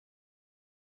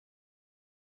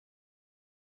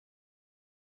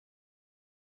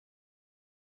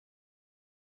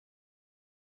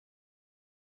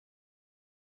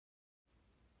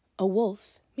A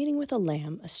wolf, meeting with a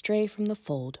lamb astray from the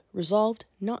fold, resolved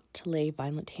not to lay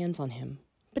violent hands on him,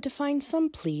 but to find some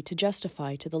plea to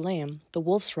justify to the lamb the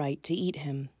wolf's right to eat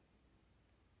him.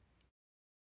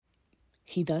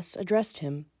 He thus addressed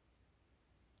him,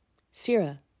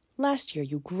 "Sirrah, last year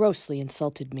you grossly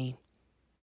insulted me."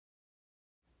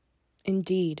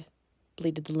 "Indeed,"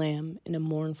 bleated the lamb in a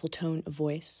mournful tone of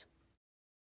voice,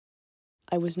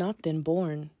 "I was not then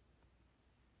born."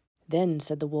 "Then,"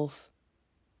 said the wolf,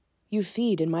 "you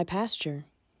feed in my pasture."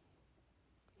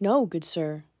 "No, good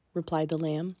sir," replied the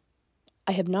lamb,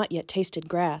 "I have not yet tasted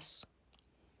grass."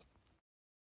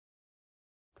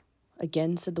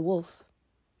 Again said the wolf,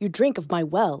 "You drink of my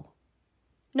well."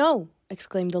 "No,"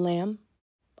 exclaimed the lamb,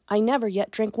 "I never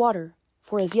yet drank water,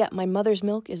 for as yet my mother's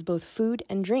milk is both food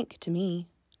and drink to me."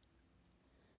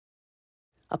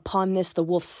 Upon this the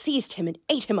wolf seized him and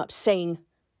ate him up, saying,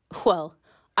 "Well,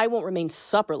 I won't remain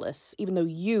supperless, even though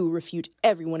you refute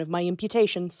every one of my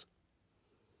imputations."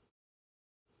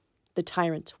 The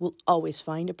tyrant will always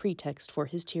find a pretext for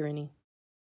his tyranny.